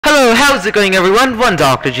How's it going, everyone?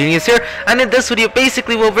 1DoctorGenius here, and in this video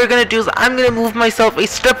basically what we're gonna do is I'm gonna move myself a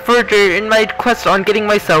step further in my quest on getting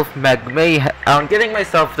myself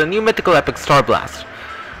the new mythical epic Star Blast.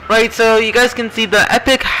 Right, so you guys can see the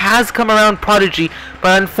epic has come around Prodigy,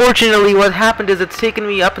 but unfortunately what happened is it's taken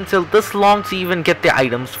me up until this long to even get the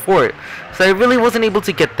items for it. So I really wasn't able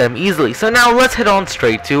to get them easily. So now let's head on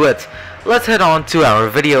straight to it. Let's head on to our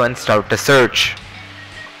video and start the search.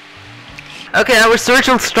 Okay, our search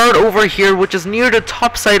will start over here, which is near the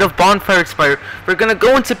top side of Bonfire Spire. We're gonna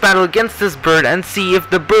go into battle against this bird and see if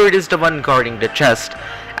the bird is the one guarding the chest.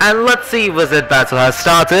 And let's see, visit battle has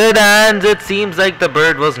started, and it seems like the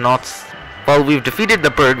bird was not. Well, we've defeated the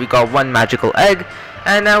bird, we got one magical egg,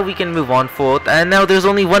 and now we can move on forth. And now there's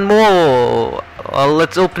only one more.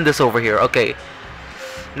 Let's open this over here. Okay.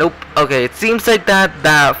 Nope. Okay, it seems like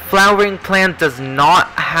that flowering plant does not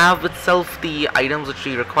have itself the items which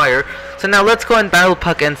we require. So now let's go and battle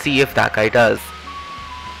Puck and see if that guy does.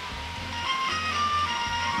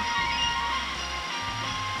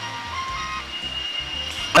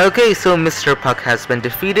 Okay, so Mr. Puck has been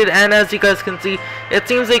defeated, and as you guys can see, it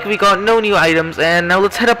seems like we got no new items. And now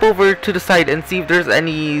let's head up over to the side and see if there's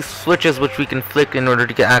any switches which we can flick in order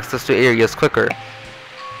to get access to areas quicker.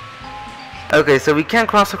 Okay, so we can't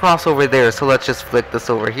cross across over there, so let's just flick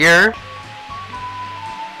this over here.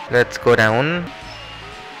 Let's go down.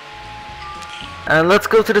 And let's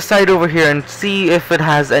go to the side over here and see if it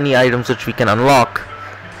has any items which we can unlock.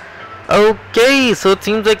 Okay, so it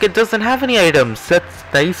seems like it doesn't have any items. That's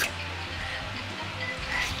nice.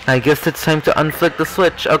 I guess it's time to unflick the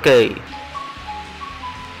switch. Okay.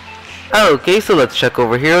 Okay, so let's check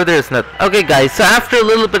over here. There's not. Okay, guys, so after a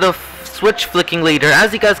little bit of switch flicking later,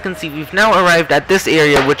 as you guys can see, we've now arrived at this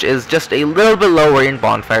area, which is just a little bit lower in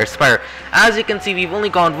Bonfire Spire. As you can see, we've only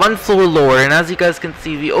gone one floor lower, and as you guys can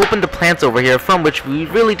see, we opened the plants over here, from which we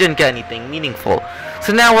really didn't get anything meaningful.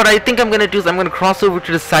 So now what I think I'm gonna do is I'm gonna cross over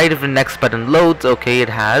to the side if the next button loads. Okay, it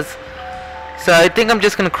has. So I think I'm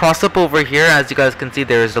just gonna cross up over here. As you guys can see,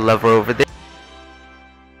 there's the lever over there.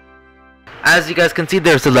 As you guys can see,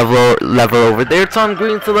 there's a lever over there. It's on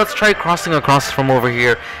green, so let's try crossing across from over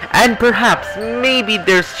here. And perhaps, maybe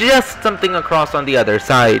there's just something across on the other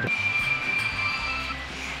side.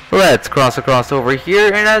 Let's cross across over here,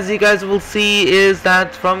 and as you guys will see is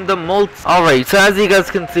that from the Alright, so as you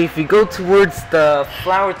guys can see, if we go towards the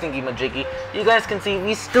flower thingy majiggy, you guys can see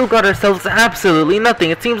we still got ourselves absolutely nothing.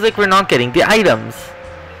 It seems like we're not getting the items.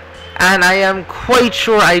 And I am quite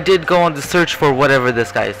sure I did go on the search for whatever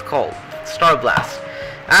this guy is called. Star Blast.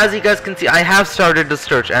 As you guys can see, I have started the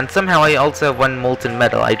search, and somehow I also have one molten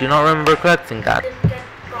metal. I do not remember collecting that.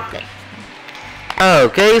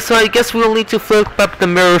 Okay, so I guess we'll need to flip up the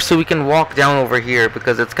mirror so we can walk down over here,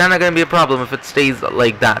 because it's kinda gonna be a problem if it stays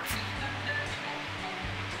like that.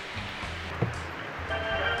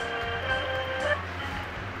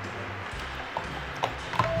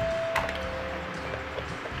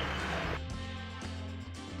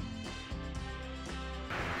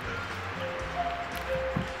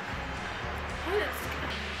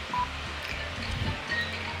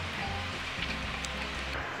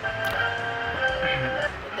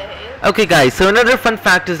 Okay guys, so another fun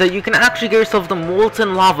fact is that you can actually get yourself the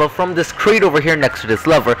molten lava from this crate over here next to this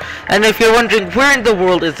lever. And if you're wondering where in the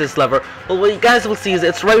world is this lever, well, what you guys will see is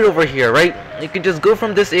it's right over here, right? You can just go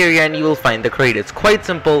from this area and you will find the crate. It's quite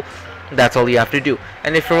simple. That's all you have to do.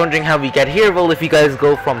 And if you're wondering how we get here, well, if you guys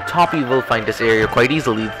go from top, you will find this area quite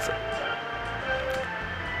easily.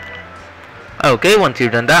 Okay, once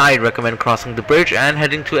you've done that, I'd recommend crossing the bridge and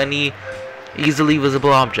heading to any easily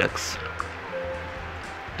visible objects.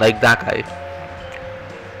 Like that guy.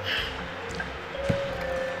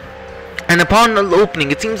 And upon opening,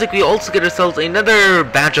 it seems like we also get ourselves another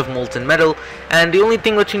batch of molten metal, and the only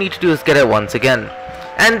thing that you need to do is get it once again.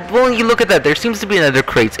 And when you look at that, there seems to be another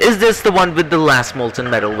crate. Is this the one with the last molten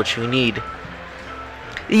metal which we need?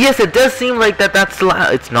 Yes, it does seem like that's the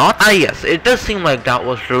it's not? Ah yes, it does seem like that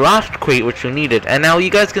was the last crate which we needed. And now you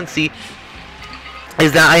guys can see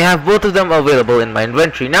is that I have both of them available in my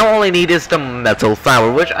inventory. Now all I need is the metal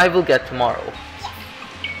flower, which I will get tomorrow.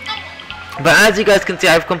 But as you guys can see,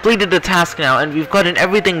 I've completed the task now, and we've gotten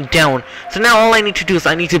everything down. So now all I need to do is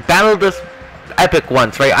I need to battle this epic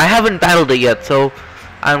once, right? I haven't battled it yet, so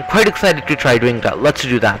I'm quite excited to try doing that. Let's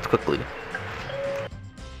do that quickly.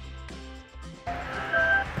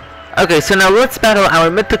 Okay, so now let's battle our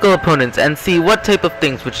mythical opponents and see what type of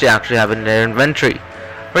things which they actually have in their inventory.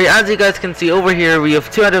 Right, as you guys can see over here, we have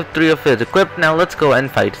 2 out of 3 of it equipped. Now let's go and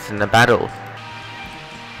fight in a battle.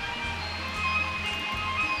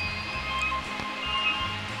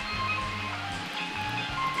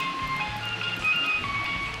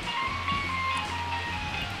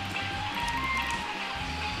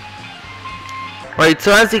 Right,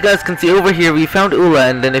 so as you guys can see over here, we found Ula,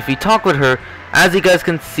 and then if we talk with her, as you guys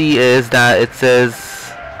can see is that it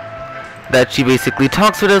says that she basically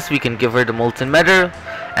talks with us. We can give her the molten metal,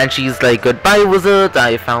 and she's like, goodbye wizard,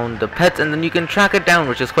 I found the pet, and then you can track it down,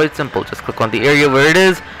 which is quite simple. Just click on the area where it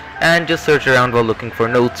is, and just search around while looking for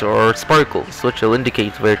notes or sparkles, which will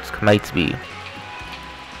indicate where it might be.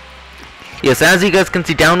 Yes, as you guys can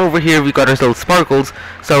see down over here, we got ourselves sparkles.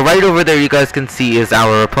 So right over there you guys can see is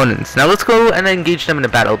our opponents. Now let's go and engage them in a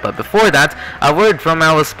battle, but before that, a word from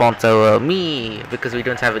our sponsor, me, because we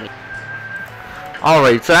don't have any.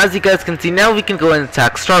 Alright, so as you guys can see now, we can go and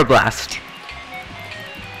attack Star Blast.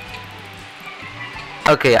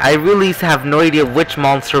 Okay, I really have no idea which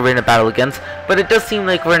monster we're in a battle against, but it does seem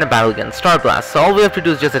like we're in a battle against Star Blast. So all we have to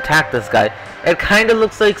do is just attack this guy. It kind of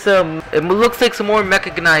looks like some more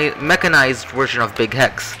mechanized version of Big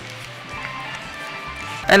Hex.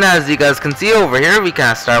 And as you guys can see over here, we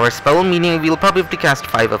cast our spell, meaning we'll probably have to cast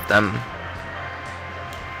 5 of them.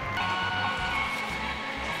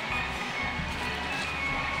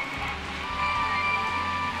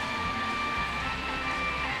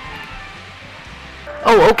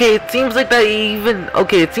 Oh, okay, it seems like that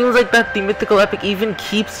the mythical epic even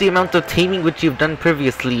keeps the amount of taming which you've done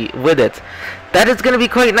previously with it. That is gonna be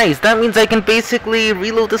quite nice. That means I can basically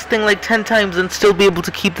reload this thing like 10 times and still be able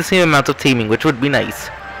to keep the same amount of taming, which would be nice.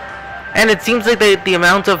 And it seems like the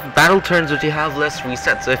amount of battle turns which you have less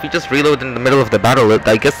reset, so if you just reload in the middle of the battle,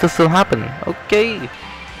 I guess this will happen. Okay.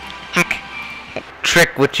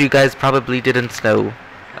 Trick which you guys probably didn't know.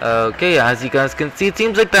 Okay, as you guys can see, it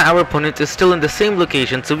seems like that our opponent is still in the same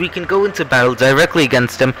location, so we can go into battle directly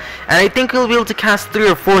against him, and I think we'll be able to cast 3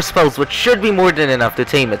 or 4 spells, which should be more than enough to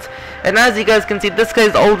tame it. And as you guys can see, this guy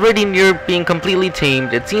is already near being completely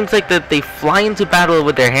tamed. It seems like that they fly into battle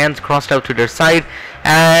with their hands crossed out to their side,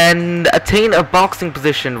 and attain a boxing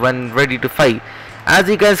position when ready to fight. As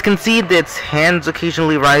you guys can see, its hands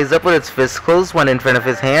occasionally rise up with its fists closed, one in front of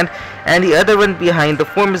his hand, and the other one behind. The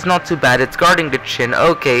form is not too bad, it's guarding the chin,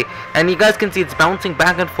 okay. And you guys can see it's bouncing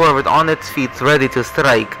back and forward on its feet, ready to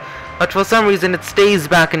strike. But for some reason it stays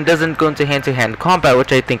back and doesn't go into hand-to-hand combat,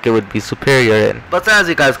 which I think it would be superior in. But as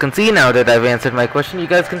you guys can see, now that I've answered my question, you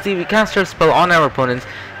guys can see we cast our spell on our opponents.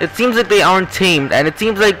 It seems like they aren't tamed, and it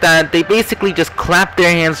seems like that they basically just clap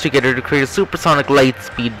their hands together to create a supersonic light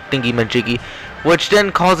speed thingy-majiggy, which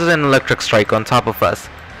then causes an electric strike on top of us,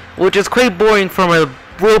 which is quite boring from a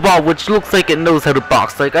robot which looks like it knows how to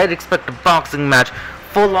box. Like, I'd expect a boxing match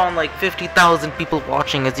full on, like 50,000 people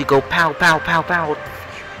watching as you go pow pow pow pow.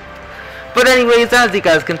 But anyways, as you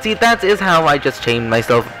guys can see, that is how I just chained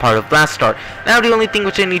myself a part of Blast Star. Now the only thing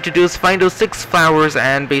which I need to do is find those 6 flowers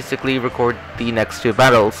and basically record the next 2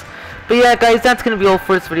 battles. But yeah guys, that's gonna be all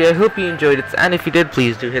for this video. I hope you enjoyed it, and if you did,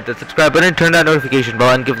 please do hit the subscribe button, turn that notification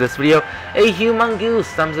bell, and give this video a humongous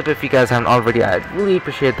thumbs up if you guys haven't already. I'd really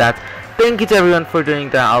appreciate that. Thank you to everyone for doing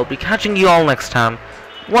that. I'll be catching you all next time.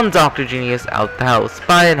 1DoctorGenius out the house.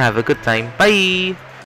 Bye and have a good time. Bye!